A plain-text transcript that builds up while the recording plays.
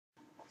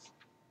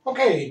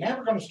Okay, now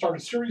we're going to start a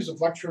series of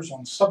lectures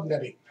on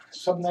subnetting.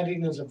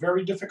 Subnetting is a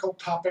very difficult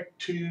topic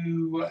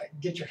to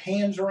get your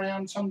hands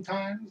around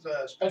sometimes,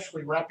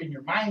 especially wrapping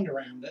your mind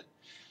around it.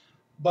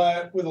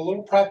 But with a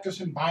little practice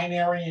in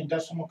binary and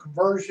decimal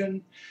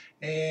conversion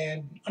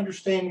and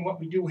understanding what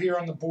we do here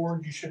on the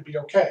board, you should be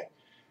okay.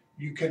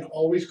 You can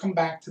always come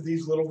back to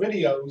these little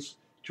videos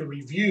to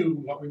review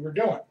what we were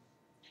doing.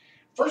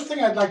 First thing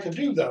I'd like to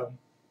do, though,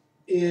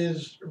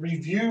 is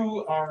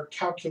review our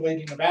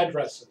calculating of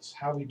addresses,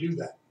 how we do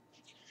that.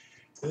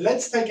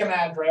 Let's take an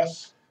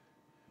address,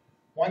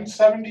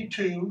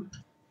 172,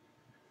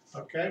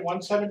 okay,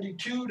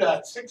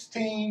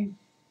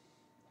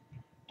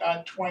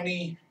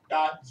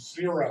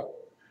 172.16.20.0.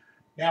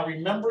 Now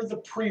remember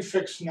the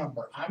prefix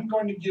number. I'm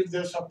going to give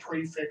this a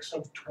prefix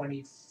of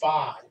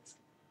 25.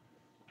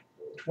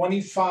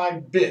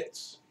 25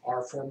 bits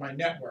are for my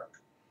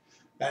network.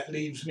 That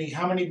leaves me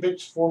how many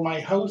bits for my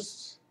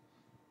hosts?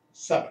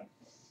 7.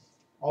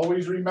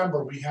 Always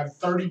remember we have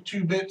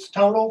 32 bits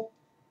total.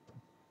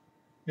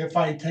 If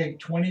I take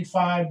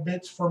 25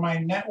 bits for my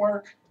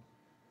network,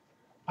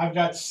 I've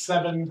got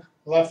 7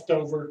 left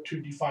over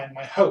to define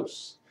my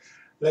hosts.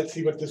 Let's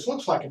see what this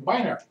looks like in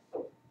binary.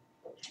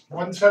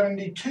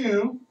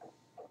 172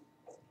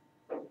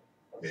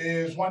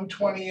 is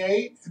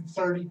 128, and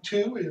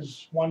 32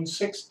 is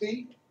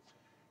 160,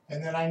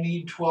 and then I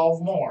need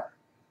 12 more.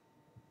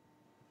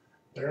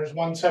 There's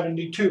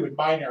 172 in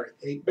binary,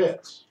 8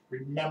 bits.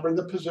 Remember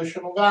the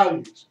positional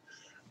values.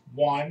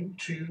 1,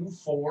 2,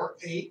 4,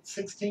 8,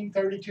 16,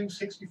 32,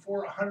 64,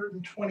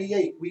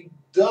 128. We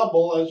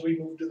double as we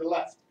move to the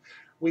left.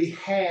 We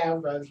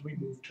halve as we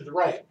move to the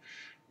right.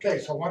 Okay,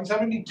 so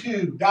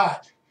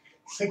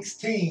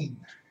 172.16.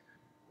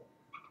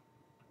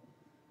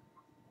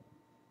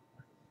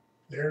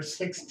 There's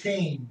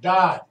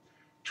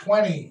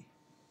 16.20.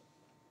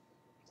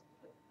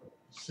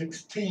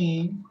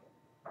 16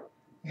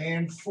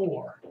 and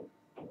 4.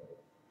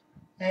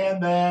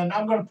 And then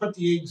I'm going to put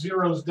the 8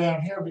 zeros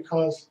down here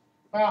because,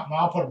 well,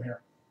 I'll put them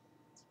here.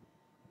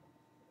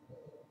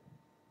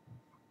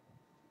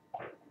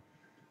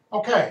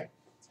 Okay,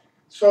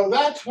 so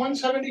that's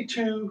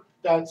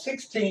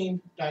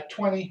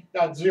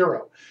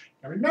 172.16.20.0.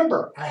 Now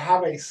remember, I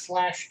have a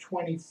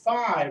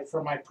 /25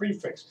 for my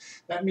prefix.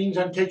 That means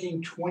I'm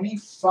taking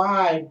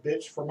 25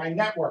 bits for my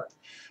network.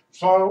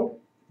 So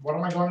what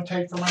am I going to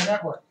take for my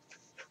network?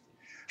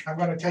 I'm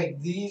going to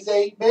take these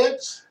 8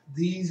 bits,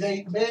 these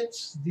 8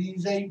 bits,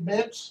 these 8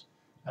 bits.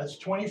 That's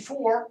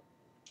 24.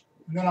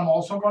 And then I'm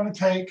also going to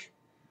take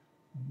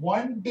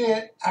 1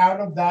 bit out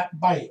of that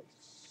byte.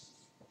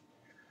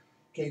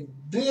 Okay,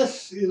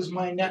 this is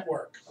my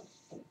network.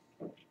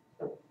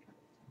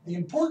 The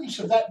importance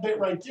of that bit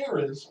right there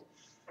is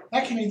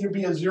that can either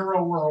be a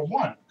 0 or a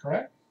 1,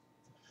 correct?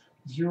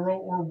 0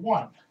 or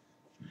 1.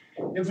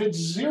 If it's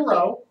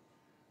 0,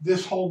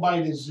 this whole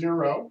byte is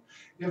 0.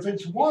 If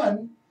it's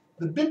 1,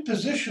 the bit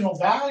positional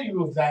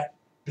value of that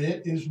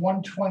bit is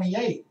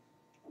 128.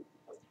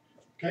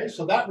 Okay,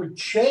 so that would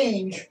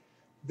change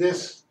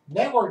this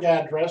network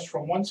address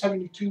from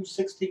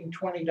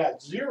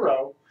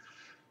 172.16.20.0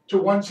 to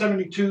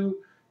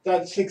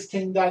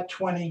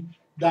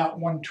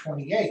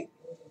 172.16.20.128.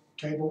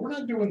 Okay, but we're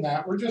not doing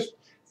that. We're just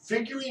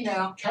figuring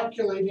out,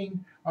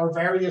 calculating our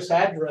various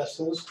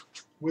addresses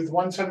with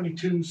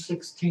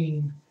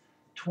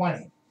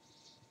 172.16.20.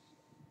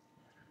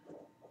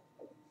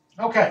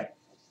 Okay.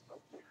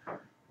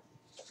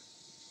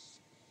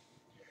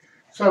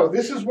 So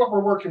this is what we're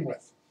working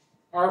with.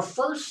 Our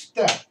first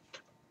step,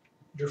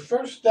 your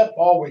first step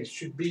always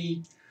should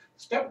be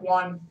step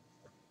 1,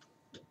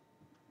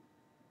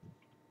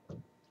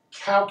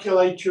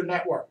 calculate your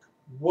network.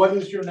 What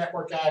is your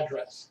network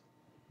address?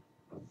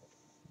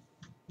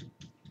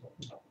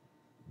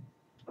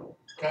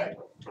 Okay.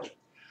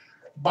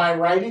 By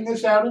writing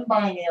this out in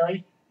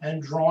binary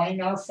and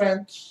drawing our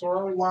fence or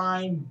our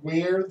line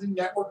where the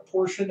network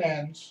portion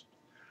ends,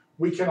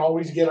 we can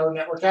always get our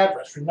network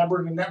address. Remember,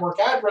 in the network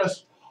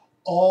address,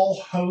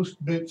 all host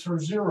bits are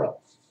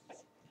 0.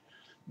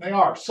 They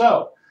are.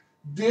 So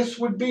this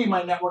would be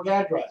my network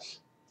address.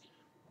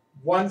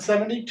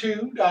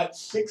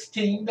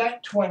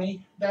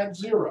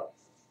 172.16.20.0.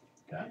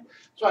 Okay?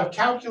 So I've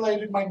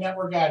calculated my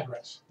network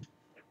address.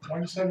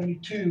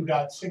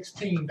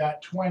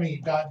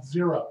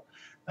 172.16.20.0.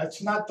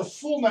 That's not the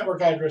full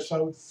network address,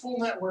 so the full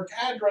network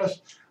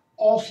address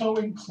also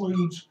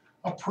includes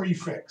a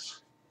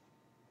prefix,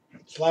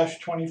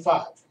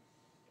 /25.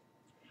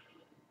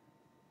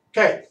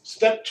 Okay,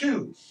 step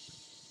 2.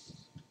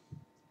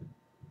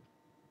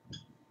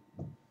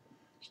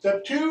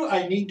 Step 2,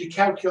 I need to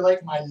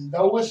calculate my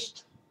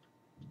lowest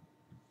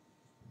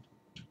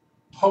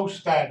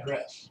host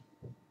address.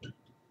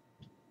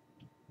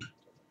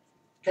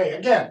 Okay,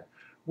 again,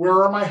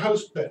 where are my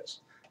host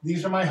bits?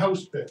 These are my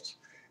host bits.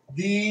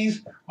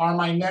 These are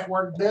my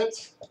network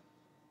bits.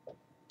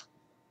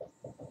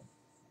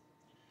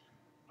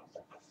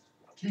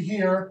 To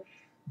here,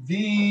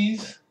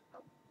 these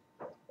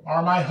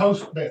are my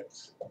host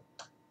bits.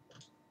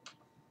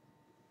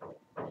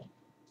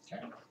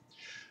 Okay.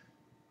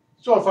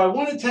 So if I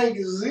want to take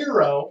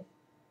 0,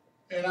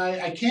 and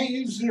I can't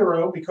use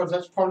 0 because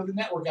that's part of the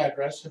network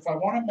address. If I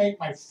want to make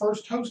my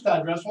first host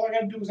address, all I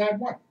got to do is add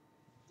 1.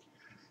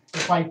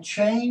 If I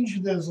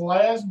change this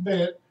last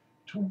bit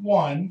to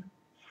 1,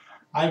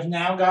 I've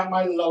now got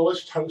my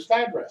lowest host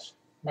address.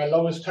 My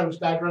lowest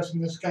host address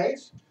in this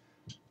case,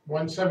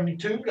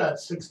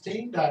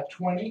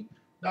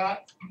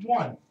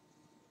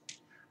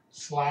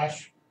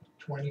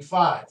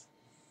 172.16.20.1/25.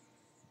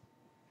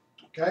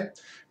 Okay.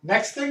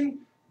 Next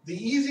thing, the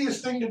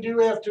easiest thing to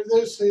do after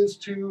this is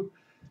to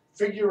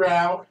figure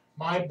out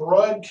my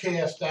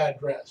broadcast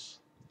address.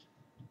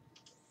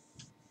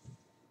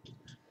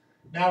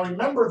 Now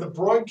remember, the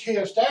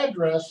broadcast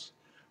address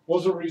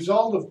was a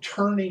result of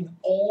turning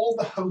all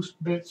the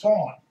host bits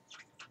on.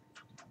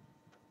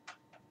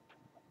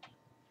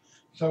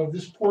 So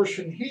this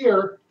portion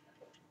here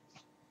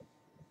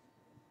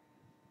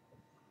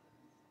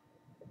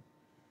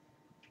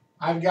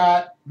I've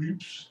got,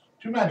 oops,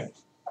 too many.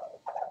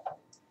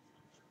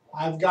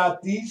 I've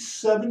got these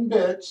 7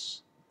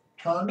 bits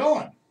turned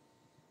on.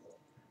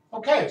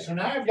 Okay, so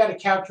now I've got to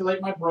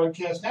calculate my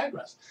broadcast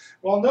address.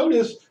 Well,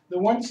 notice the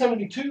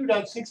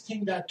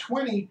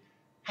 172.16.20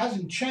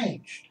 hasn't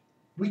changed.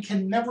 We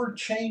can never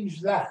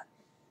change that.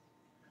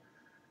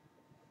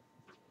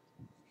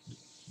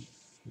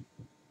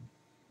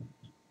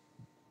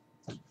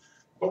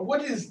 But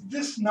what is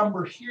this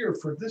number here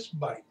for this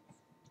byte?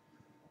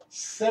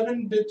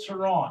 7 bits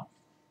are on.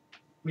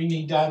 We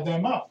need to add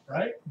them up,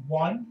 right?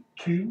 1,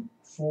 2,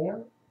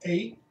 4,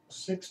 8,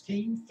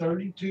 16,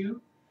 32,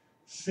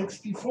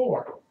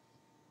 64.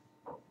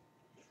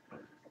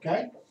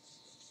 Okay?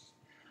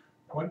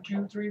 1,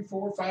 2, 3,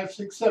 4, 5,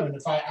 6, 7.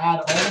 If I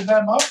add all of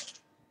them up,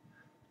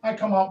 I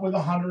come up with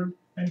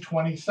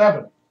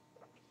 127.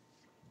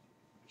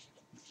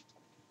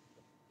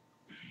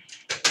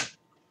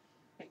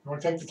 You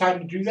want to take the time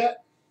to do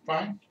that?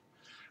 Fine.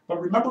 But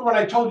remember what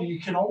I told you,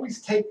 you can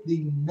always take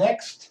the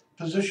next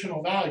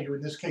positional value,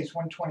 in this case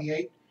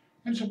 128,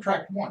 and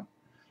subtract 1,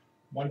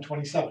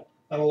 127.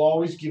 That'll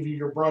always give you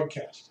your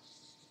broadcast.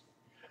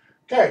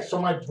 Okay, so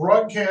my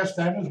broadcast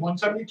then is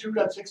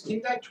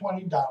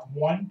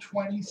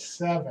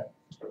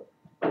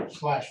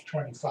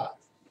 172.16.20.127/25.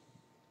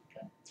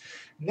 Okay.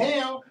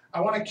 Now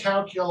I want to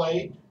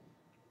calculate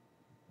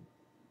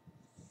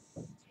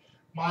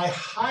my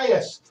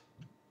highest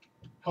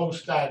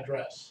host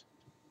address.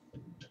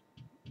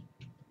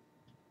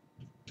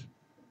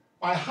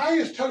 My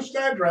highest host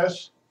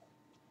address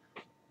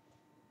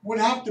would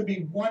have to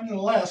be 1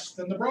 less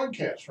than the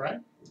broadcast, right?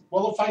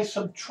 Well, if I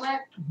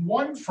subtract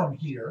 1 from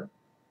here,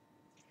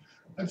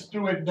 let's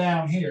do it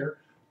down here.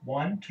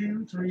 1,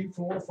 2, 3,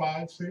 4,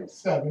 5, 6,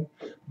 7,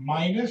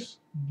 minus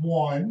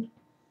 1.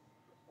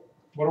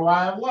 What do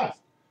I have left?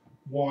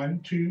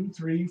 1, 2,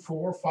 3,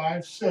 4,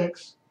 5,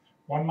 6.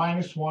 1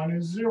 minus 1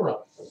 is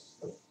 0.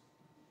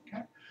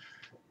 Okay.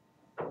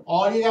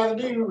 All you got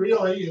to do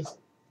really is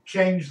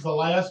change the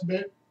last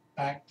bit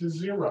back to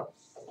 0.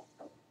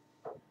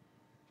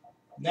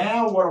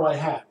 Now what do I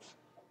have?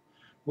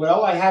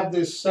 Well, I have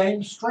this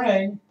same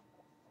string.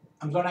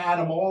 I'm going to add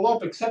them all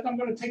up, except I'm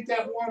going to take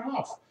that 1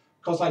 off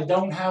because I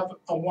don't have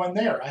a 1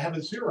 there. I have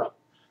a 0.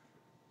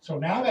 So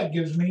now that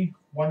gives me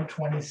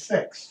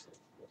 126.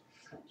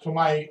 So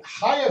my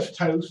highest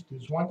host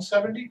is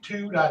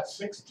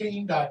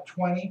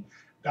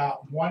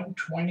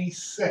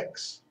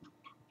 172.16.20.126.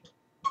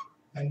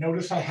 And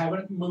notice I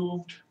haven't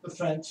moved the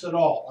fence at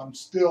all. I'm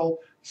still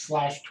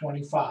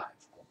 /25.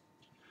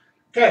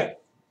 Okay.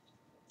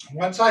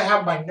 Once I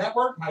have my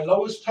network, my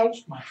lowest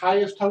host, my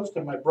highest host,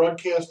 and my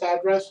broadcast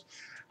address,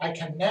 I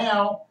can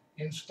now,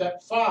 in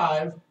step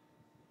 5,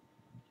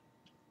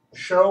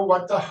 show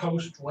what the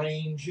host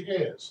range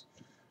is.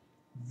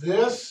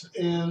 This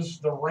is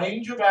the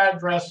range of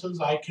addresses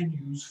I can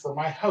use for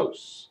my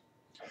hosts.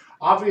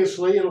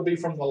 Obviously, it'll be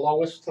from the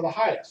lowest to the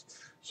highest.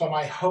 So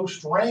my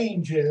host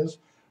range is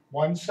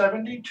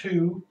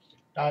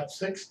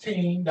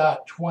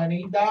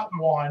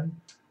 172.16.20.1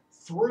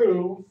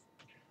 through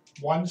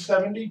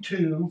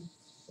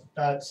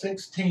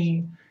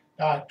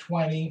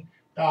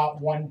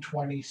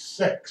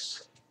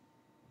 172.16.20.126.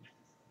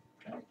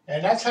 Okay.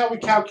 And that's how we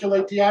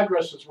calculate the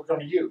addresses we're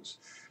going to use.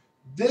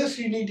 This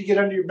you need to get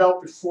under your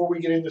belt before we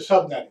get into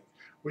subnetting,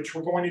 which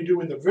we're going to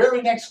do in the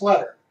very next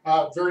lecture.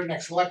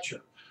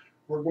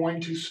 We're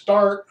going to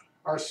start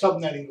our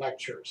subnetting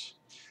lectures.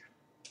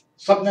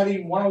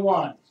 Subnetting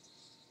 101.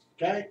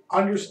 Okay?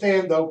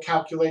 Understand, though,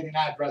 calculating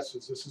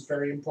addresses. This is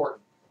very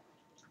important.